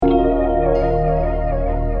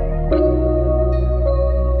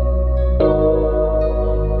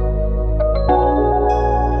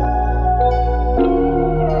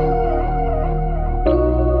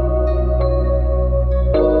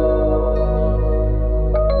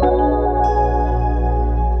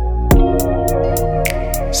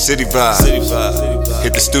City vibe.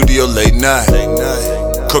 Hit the studio late night.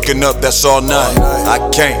 Cooking up, that's all night. I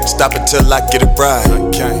can't stop until I get it right.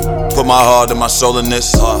 Put my heart and my soul in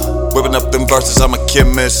this. Whipping up them verses, I'm a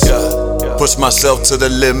chemist. Push myself to the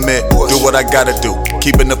limit. Do what I gotta do,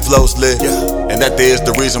 keeping the flows lit. And that there is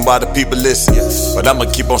the reason why the people listen. But I'ma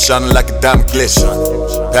keep on shining like a diamond glisten.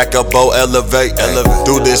 Pack up, elevate.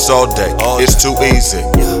 Do this all day, it's too easy.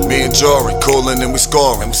 Me and Jorin, coolin' and we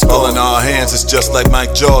scoring. All in our hands, it's just like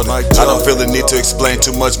Mike Jordan. I don't feel the need to explain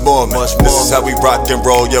too much more, man. This is how we rock and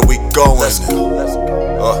roll, yeah, we going.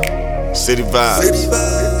 City vibes.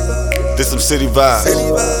 This some city vibes.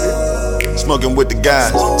 Smoking with the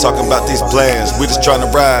guys, talking about these plans, we just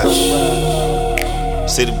tryna ride.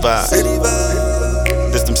 City vibes.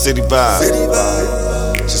 This them city vibes.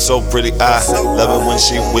 She's so pretty, I love it when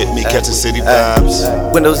she with me, catching city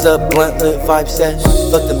vibes. Windows up, blunt lit, vibe set.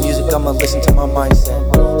 Fuck the music, I'ma listen to my mindset.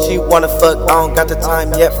 She wanna fuck, I don't got the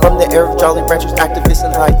time yet. From the era of Jolly Ranchers, activists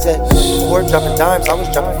and high tech. Before dropping dimes, I was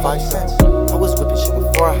dropping 5 cents. I was whipping shit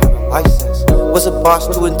before I had a license. Was a boss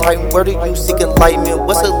to entitled? Where do you seek enlightenment?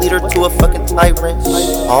 What's a leader to a fucking tyrant?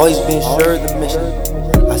 Always been sure of the mission.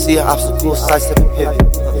 I see an obstacle, sidestep and pivot.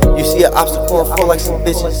 You see an obstacle and fall like some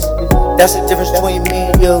bitches. That's the difference between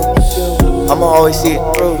me and you. I'ma always see it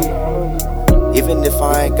through, even if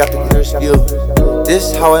I ain't got the clearest view.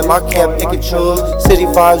 This how in my camp pick and choose. City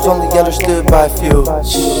vibes only understood by a few.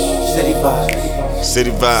 City vibes.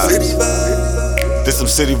 City vibes. This some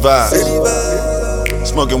city vibes.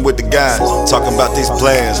 Smoking with the guys, talking about these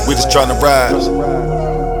plans, we just tryna ride.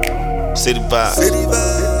 City vibes.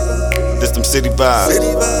 This them city vibes.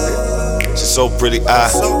 She's so pretty,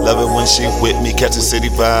 I love it when she with me, catching city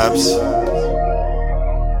vibes.